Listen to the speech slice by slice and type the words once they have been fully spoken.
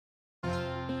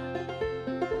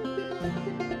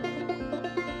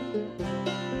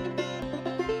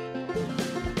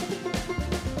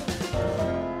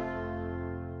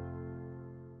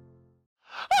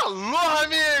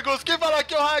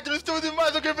aqui é o Radnas, estamos em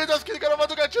mais um gameplay das Cliquem no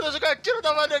Madrugatina, jogatina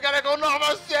da Madrugatina com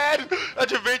nova série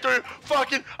Adventure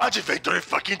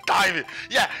fucking Time.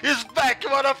 Yeah, it's back,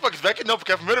 motherfuckers. Back não,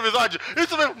 porque é o primeiro episódio.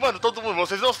 Isso mesmo, mano, todo mundo,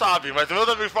 vocês não sabem, mas meus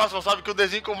amigos próximos sabem que o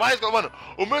desenho que eu mais... Mano,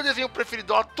 o meu desenho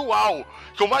preferido atual,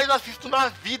 que eu mais assisto na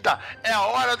vida, é a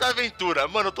Hora da Aventura.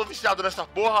 Mano, eu tô viciado nessa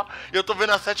porra, eu tô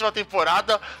vendo a 7ª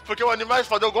temporada, porque o anime mais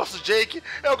foda, eu gosto do Jake,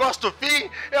 eu gosto do Finn,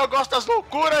 eu gosto das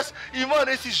loucuras, e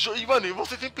mano, esse jogo... E mano,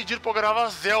 vocês têm pedido pra eu gravar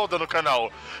Zelda no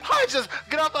canal. Radnas,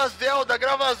 grava Zelda,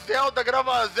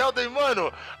 e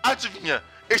mano, adivinha?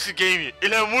 Esse game,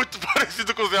 ele é muito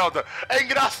parecido com Zelda. É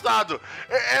engraçado.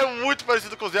 É muito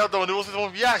parecido com Zelda, mano. E vocês vão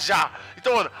viajar.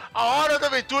 Então, mano, a Hora da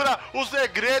Aventura, o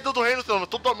segredo do reino sem nome.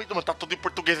 Totalmente, mano, tá tudo em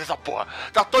português essa porra.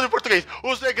 Tá todo em português.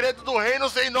 O segredo do reino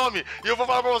sem nome. E eu vou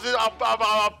falar pra vocês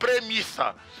a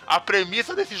premissa. A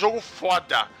premissa desse jogo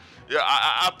foda.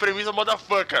 A premissa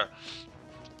motherfucker.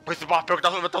 Esse papel que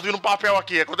tá subindo um papel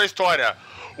aqui, é conta a história.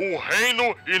 O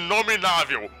reino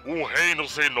inominável, o reino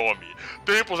sem nome.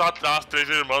 Tempos atrás, 3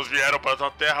 irmãs vieram para essa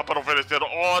terra para oferecer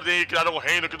ordem e criar um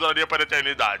reino que duraria para a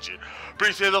eternidade.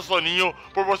 Princesa Soninho,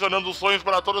 proporcionando sonhos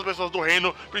para todas as pessoas do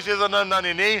reino. Princesa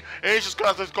Neném, enche os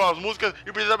corações com as músicas.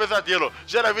 E Princesa Pesadelo,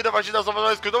 gera vida a partir das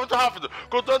novas escritas. Muito rápido,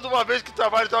 contando uma vez que o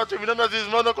trabalho estava terminando, as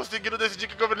irmãs não conseguiram decidir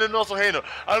que governaria o nosso reino.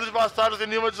 Anos passaram, sem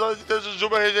nenhuma de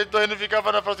Juba, a regente do reino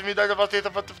ficava na proximidade da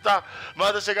paciência para tutar.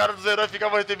 Mas a chegada dos heróis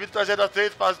ficava recebido tragédia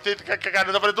 6, cara,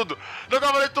 eu não falei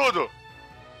tudo.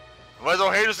 Mas é um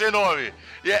reino sem nome.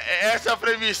 E essa é a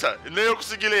premissa. Nem eu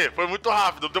consegui ler. Foi muito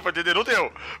rápido. Não deu pra entender? Não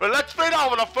deu. Mas let's play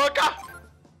now, motherfucker.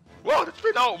 Uou, let's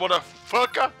play now,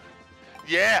 motherfucker.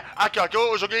 Yeah. Aqui, ó. Aqui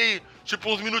eu joguei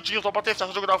tipo uns minutinhos só pra testar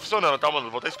se o jogo tava funcionando, tá,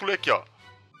 mano? Vou até excluir aqui, ó.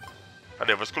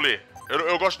 Cadê? Vou excluir.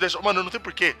 Eu gosto de deixar... Mano, eu não sei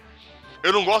porquê.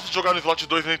 Eu não gosto de jogar no slot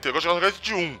 2 nem 3. Eu gosto de jogar no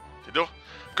slot 1. Entendeu?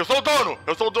 Porque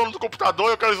eu sou o dono do computador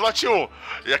e eu quero slot 1.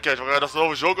 E aqui, a jogar desse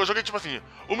novo jogo, eu joguei tipo assim,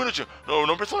 um minutinho. O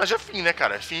nome do personagem é Finn, né,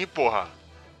 cara? É Finn, porra.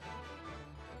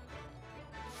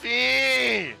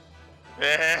 Finn!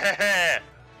 É!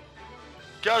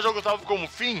 Quer o jogo salvo como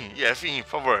Finn? E é Finn,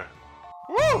 por favor.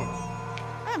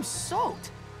 I'm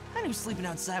soaked. I knew sleeping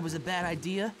outside was a bad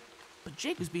idea, but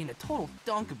Jake was being a total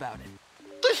dunk about it.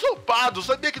 Tô ensopado,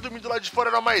 sabia que dormir do lado de fora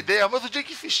era uma ideia, mas o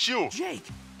Jake insistiu. Jake?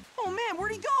 Oh man,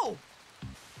 where'd he go?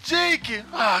 Jake!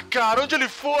 Ah, cara, onde ele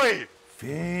foi?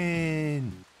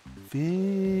 Finn!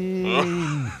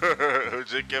 O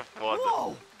Jake é foda.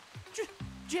 Whoa!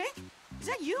 Jake? Is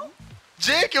that you?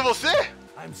 Jake, é você?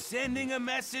 I'm sending a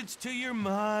message to your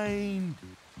mind.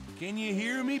 Can you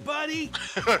hear me, buddy?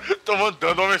 Tô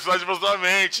mandando uma mensagem pra sua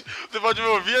mente. Você pode me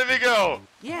ouvir, amigão?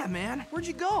 Yeah, man. Where'd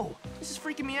you go? This is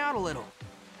freaking me out a little.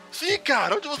 Sim,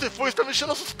 cara. Onde você foi? Você tá me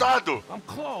deixando assustado. I'm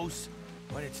close,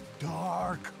 but it's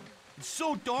dark. It's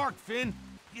so dark, Finn.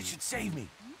 You should save me.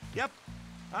 Yep,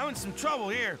 I'm in some trouble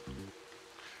here.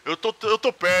 Eu tô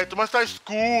perto, mas tá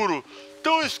escuro.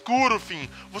 Tão escuro, Finn.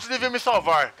 Você devia me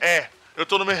salvar. É, eu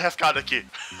tô no meio rascado aqui.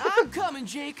 I'm coming,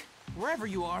 Jake. Wherever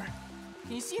you are.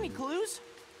 Can you see any clues?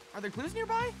 Are there clues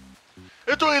nearby?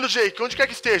 Eu tô indo, Jake, onde quer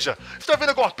que esteja. Você tá vendo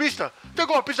alguma pista? Tem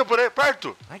alguma pista por aí,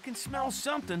 perto? I can smell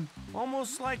something,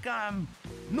 almost like I'm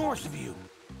north of you.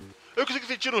 Eu consigo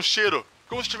sentir um cheiro,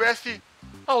 como se estivesse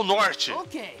ao norte.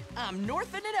 Okay, I'm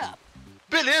northing it up.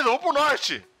 Beleza, vamos pro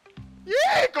norte.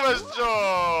 Ih,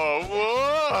 começou!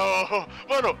 Uou!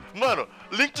 Mano,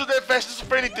 Link to the Past do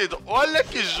Super Nintendo. Olha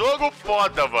que jogo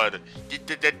foda, mano.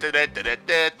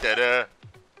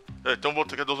 Então vou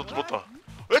ter que dar os outros botões.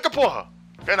 Eita porra!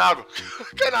 Cai na água.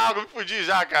 Cai na água, me fudi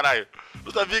já, caralho.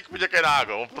 Não sabia que podia cair na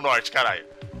água. Vamos pro norte, caralho.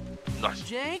 Norte.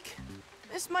 Jake,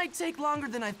 this might take longer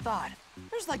than I thought.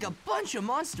 There's like a bunch of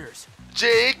monsters.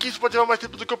 Jake, isso pode levar mais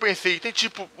tempo do que eu pensei. Tem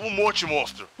tipo um monte de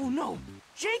monstro. Oh no!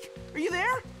 Jake, are you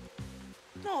there?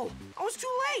 No, I was too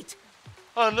late.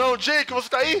 Ah não, Jake, você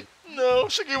tá aí? Não,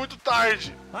 cheguei muito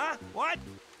tarde. Huh? What?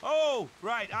 Oh,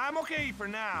 right. I'm okay for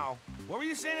now. What were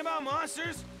you saying about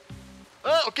monsters?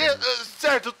 Ah, o quê?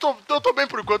 Certo, eu tô bem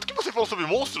por enquanto. O que você falou sobre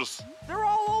monstros? They're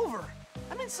all over.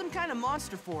 I'm in some kind of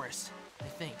monster forest, I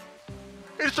think.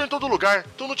 Eles estão em todo lugar.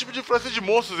 Estão no tipo de influência de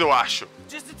monstros, eu acho.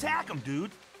 Just attack them,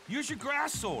 dude. Use your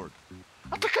grass sword.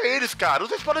 Ataca eles, cara.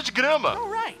 Usa a espada de grama. All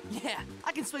right, yeah.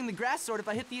 I can swing the grass sword if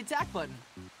I hit the attack button.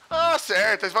 Ah,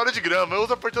 certo. A espada de grama. Eu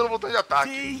uso apertando o botão de ataque.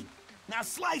 See? Now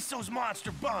slice those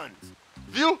monster buns.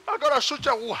 Viu? Agora chute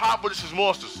o rabo desses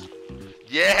monstros.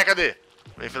 Yeah, cadê?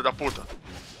 Vem, filho da puta.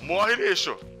 Morre,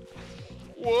 lixo.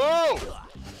 Uou!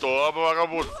 Toma,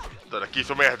 vagabundo. Sai daqui,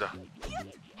 seu merda.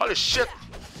 Holy shit.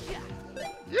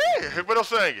 Ih, recuperou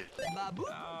sangue.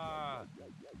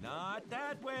 Not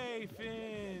that way,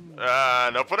 Finn. Ah,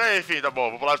 não por aí, Finn. Tá bom,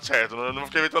 vou pro lado certo. Não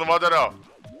fiquei inventando moda, não.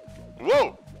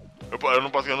 Uou! Eu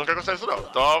não quero gostar disso não.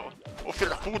 Então, ô filho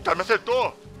da puta, me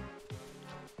acertou!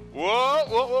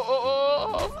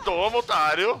 Uou! Toma,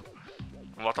 otário!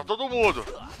 Vou matar todo mundo.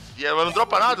 E aí, mas não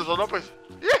dropa nada, só dropa isso.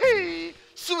 Ih,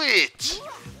 sweet!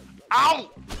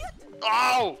 Au!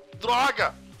 Au!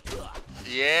 Droga!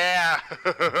 Yeah!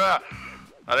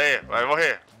 Olha aí, vai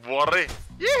morrer. Morre!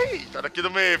 Ih, tá daqui do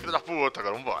meio, filho da puta.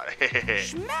 Agora vambora.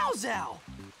 Schmauzow!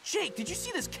 Jake, did you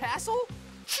see this castle?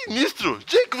 Sinistro!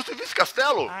 Jake, você viu esse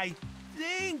castelo? I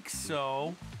think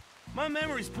so. My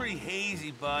memory's pretty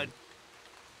hazy, bud.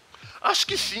 Acho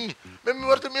que sim. Minha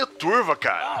memória tá meio turva,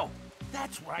 cara. Oh,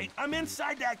 that's right. I'm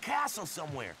inside that castle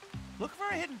somewhere. Look for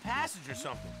a hidden passage or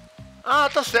something. Ah,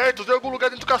 tá certo. Tem algum lugar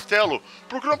dentro do castelo.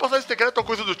 Procura uma passagem secreta ou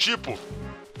coisa do tipo.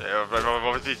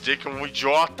 Vamos ver se Jake é um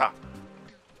idiota.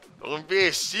 Um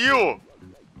imbecil.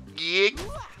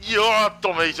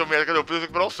 Tomei seu merda. Cadê? Eu preciso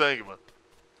recuperar o sangue, mano.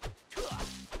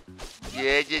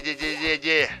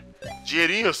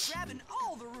 Dinheirinhos.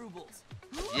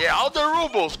 Yeah, all the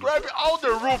rubles. Grab all the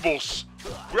rubles.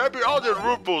 Grab all the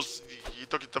rubles.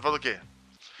 Então aqui, tá fazendo o quê?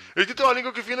 Ele tem uma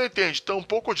língua que o Finn não entende,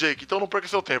 tampouco o Jake, então não perca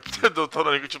seu tempo. Tô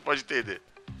na língua que a gente não pode entender.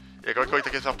 E aí, como é que eu entro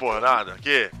aqui essa porra? Nada?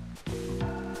 Aqui?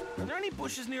 Are there any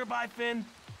bushes nearby, Finn?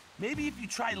 Maybe if you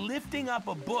try lifting up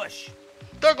a bush.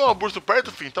 Tem algum arbusto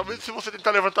perto, Finn? Talvez se você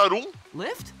tentar levantar um.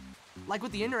 Lift? Like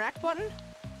with the interact button?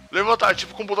 Levantar,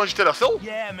 tipo com um botão de interação?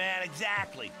 Yeah, man,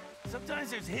 exactly. Sometimes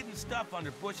there's hidden stuff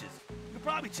under bushes. You could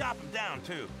probably chop them down,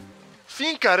 too.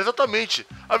 Sim, cara, exatamente.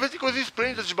 Às vezes tem coisas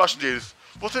esplêndidas debaixo deles.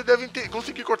 Você deve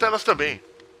conseguir cortar elas também.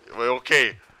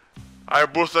 Ok.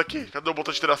 Arbustos aqui. Cadê o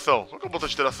botão de interação? Qual que é o botão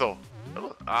de interação?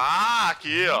 Ah,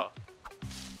 aqui, ó.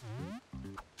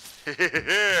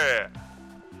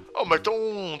 Oh, mas tem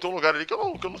um lugar ali que eu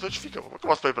não sei onde fica. Como é que eu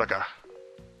posso ir pra cá?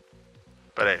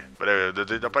 Pera aí.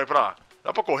 Dá pra ir pra lá.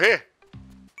 Dá pra correr?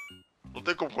 Não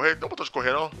tem como correr? Não tem botão de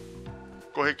correr, não.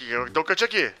 Correr aqui. Então cante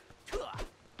aqui.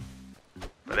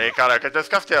 Pera aí, cara. Eu quero ter esse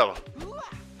castelo.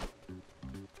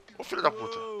 Ô, filho da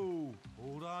puta.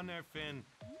 Hold on there, Finn.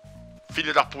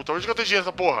 Filho da puta. Onde que eu tenho dinheiro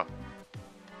nessa porra?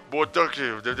 Botão aqui.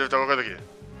 Deve ter alguma coisa aqui.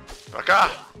 Pra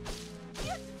cá.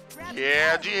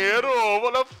 Yeah, dinheiro,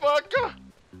 motherfucker.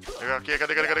 Aqui,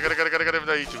 cadê? Me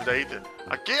dá item.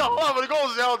 Aqui, ó, mano, igual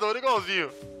o Zelda, mano,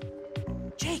 igualzinho.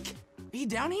 Jake, are you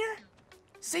down here?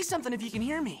 Say something if you can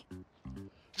hear me.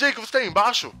 Jake, você tá aí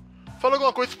embaixo? Fala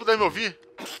alguma coisa se puder me ouvir.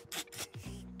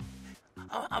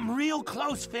 I'm real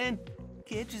close, Finn.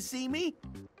 Can't you see me?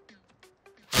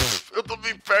 Eu tô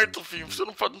bem perto, filho. Você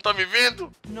não tá me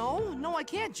vendo? No, I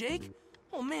can't, Jake.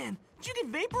 Oh man, did you get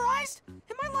vaporized?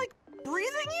 Am I like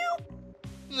breathing you?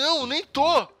 Não, nem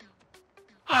tô.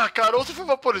 Ah, cara, você foi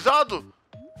vaporizado?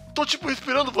 Tô tipo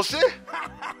respirando você?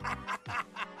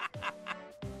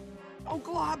 Oh,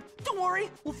 Glob, don't worry.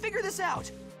 We'll figure this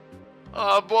out.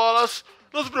 Ah, bolas.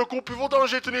 Não se preocupe, vou dar um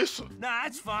jeito nisso. Nah,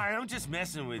 it's fine. I'm just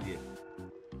messing with you.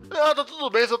 Ah, tá tudo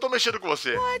bem, só tô mexendo com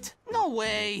você. What? No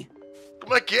way.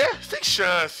 Como é que é? Sem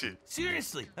chance.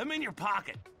 Seriously, I'm in your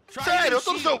pocket. Try Sério, eu using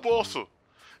tô no the seu shield. bolso.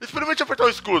 Experimente apertar o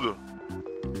escudo.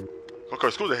 Qual que é o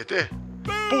escudo, RT?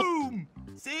 Boom!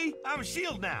 See? I'm a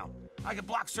shield now. I can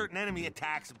block certain enemy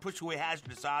attacks and push away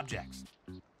hazardous objects.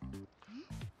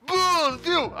 Boom,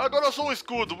 viu? Agora eu sou um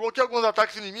escudo. Bloqueio alguns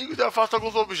ataques inimigos e afasto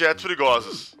alguns objetos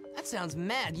perigosos. That sounds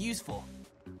mad useful.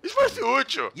 Isso vai ser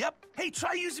útil. Yep. Hey,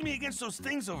 try using me against those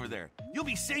things over there. You'll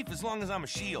be safe as long as I'm a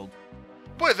shield.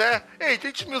 Pois é. Ei,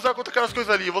 tente me usar contra aquelas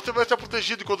coisas ali. Você vai estar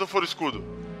protegido enquanto eu for o escudo.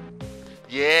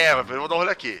 Yeah, mas eu vou dar um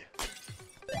rolê aqui.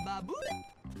 Babu?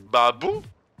 Babu?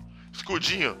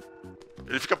 Escudinho.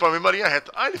 Ele fica pra mesma linha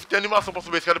reta. Ah, ele tem animação pra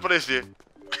subir esse cara e aparecer.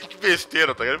 Que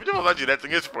besteira, tá ligado? Podia vazar direto,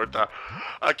 ninguém se importar.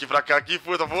 Aqui pra cá, aqui,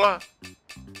 força, porra.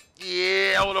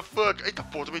 Yeah, motherfucker. Eita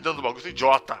porra, tô me dando bagulho, sou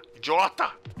idiota.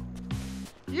 Idiota!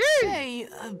 Yeah. Hey,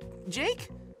 Jake?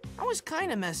 I was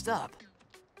kinda messed up.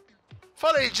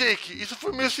 Fala aí, Jake, isso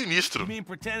foi meio sinistro. You mean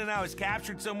pretending I was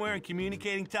captured somewhere and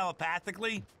communicating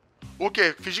telepathically? O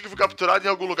quê? Fingir que fui capturado em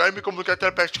algum lugar e me comunicar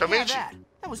Yeah, telepaticamente?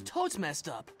 that was totes messed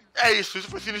up. É isso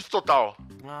foi sinistro total.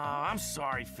 Oh, I'm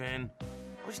sorry, Finn.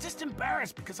 I was just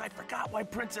embarrassed because I forgot why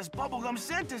Princess Bubblegum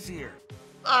sent us here.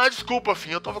 Ah, desculpa,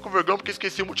 Finn, eu tava com vergonha porque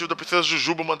esqueci o motivo da princesa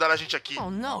Jujuba mandar a gente aqui. Oh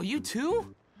no, you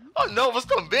too? Oh não, você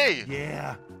também?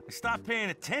 Yeah, I stopped paying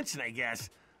attention, I guess.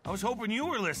 I was hoping you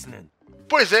were listening.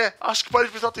 Pois é, acho que parei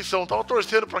de prestar atenção, tava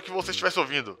torcendo pra que você estivesse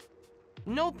ouvindo.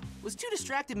 Nope, was too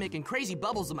distracted making crazy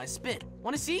bubbles in my spit.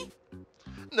 Wanna see?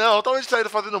 Não, eu tava distraído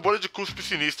fazendo bolha de cuspe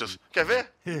sinistras. Quer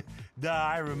ver? Duh,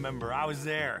 I remember. I was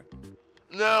there.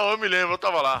 Não, eu me lembro, eu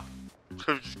tava lá.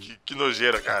 que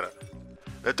nojeira, cara.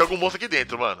 Deve ter algum monstro aqui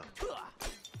dentro, mano.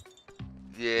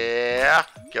 Yeah!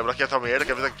 Quebra aqui essa merda,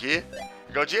 quebra isso aqui.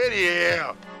 Pegar o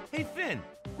dinheirinho. Hey, Finn,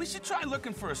 we should try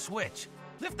looking for a switch.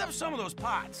 Lift up some of those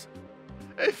pots.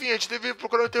 Enfim, a gente deve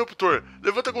procurar um interruptor.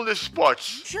 Levanta algum desses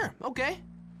potes. Sure, okay.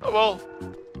 Tá bom.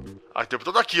 Ah, o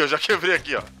interruptor tá aqui, ó. Já quebrei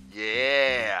aqui, ó.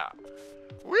 Yeah!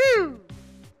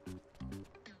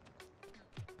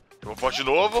 Tem um pote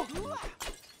novo.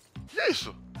 E é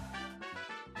isso.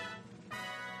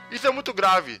 Isso é muito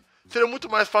grave. Seria muito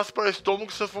mais fácil para o estômago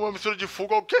se transformar em uma mistura de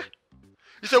fogo ou o quê?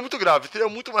 Isso é muito grave. Seria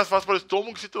muito mais fácil para o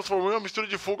estômago se transformar em uma mistura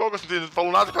de fogo ou algo assim. Não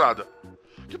falou nada com nada.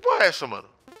 Que porra é essa, mano?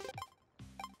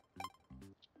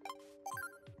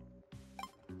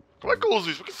 Como é que eu uso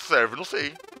isso? Pra que isso serve? Não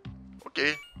sei.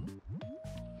 Ok.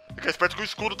 Fica esperto com o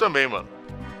escudo também, mano.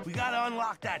 We gotta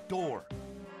unlock that door.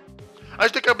 A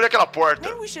gente tem que abrir aquela porta.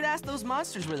 Maybe we should ask those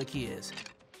monsters where the key is.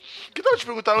 Que tal te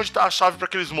perguntar onde tá a chave para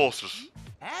aqueles monstros?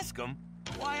 Ask them?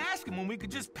 Why ask them when we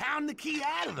could just pound the key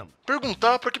out of them?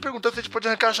 Perguntar? Pra que perguntar se a gente pode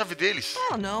arrancar a chave deles? I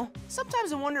don't know.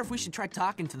 Sometimes I wonder if we should try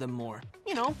talking to them more.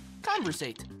 You know,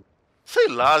 conversate. Sei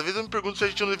lá, às vezes eu me pergunto se a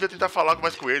gente não devia tentar falar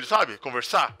mais com eles, sabe?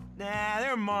 Conversar. Nah,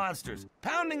 they're monsters.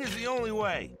 Pounding is the only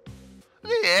way.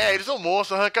 Nem é, eles são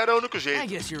monstros, arrancar é o único I jeito.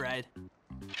 guess you're right.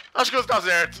 Acho que você tá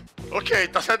certo. Ok,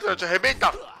 tá certo, não, te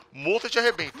arrebenta. Monta e te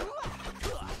arrebenta.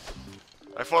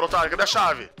 Aí fora, otário, cadê a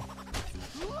chave?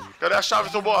 Cadê a chave,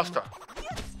 seu bosta?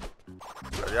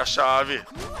 Cadê a chave?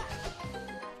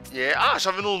 Yeah. Ah, a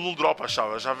chave não dropa a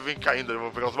chave vem caindo, eu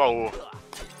vou pegar os baús.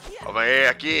 Calma aí,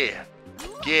 aqui.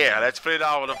 Aqui, let's play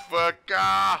now, motherfucker.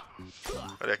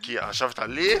 Olha aqui, a chave tá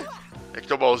ali. Aqui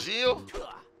tem o baúzinho.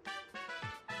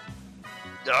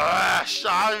 Ah,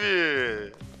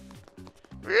 chave!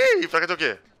 Ih, pra cá tem o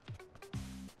quê?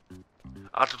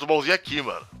 Ah, tem o baúzinho aqui,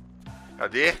 mano.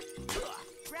 Cadê?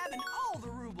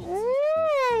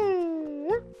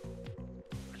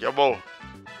 Aqui é bom.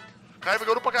 Cara,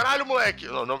 pegou ouro pra caralho, moleque.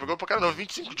 Não pegou pra caralho, não.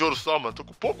 25 de ouro só, mano. Tô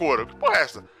com pouco ouro. Que porra é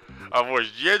essa? A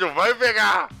vozinha não vai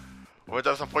pegar. Vou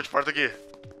entrar nessa porta aqui.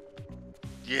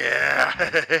 Yeah!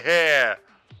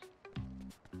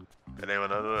 Pera aí,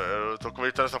 mano. Eu tô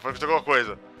comentando essa porta que tem alguma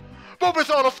coisa. Bom,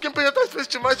 pessoal, nosso gameplay já tá se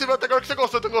demais. Se viu até agora que você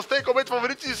gostou, então gostei, comenta,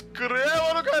 favorito, se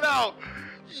inscreva no canal.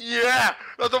 Yeah!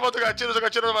 Eu sou o Madrugatina,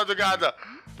 jogatina da madrugada.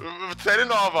 Série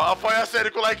nova, apoia a série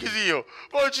com likezinho.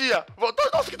 Bom dia,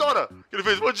 nossa, que dona que ele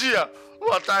fez. Bom dia,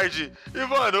 boa tarde e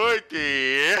boa noite.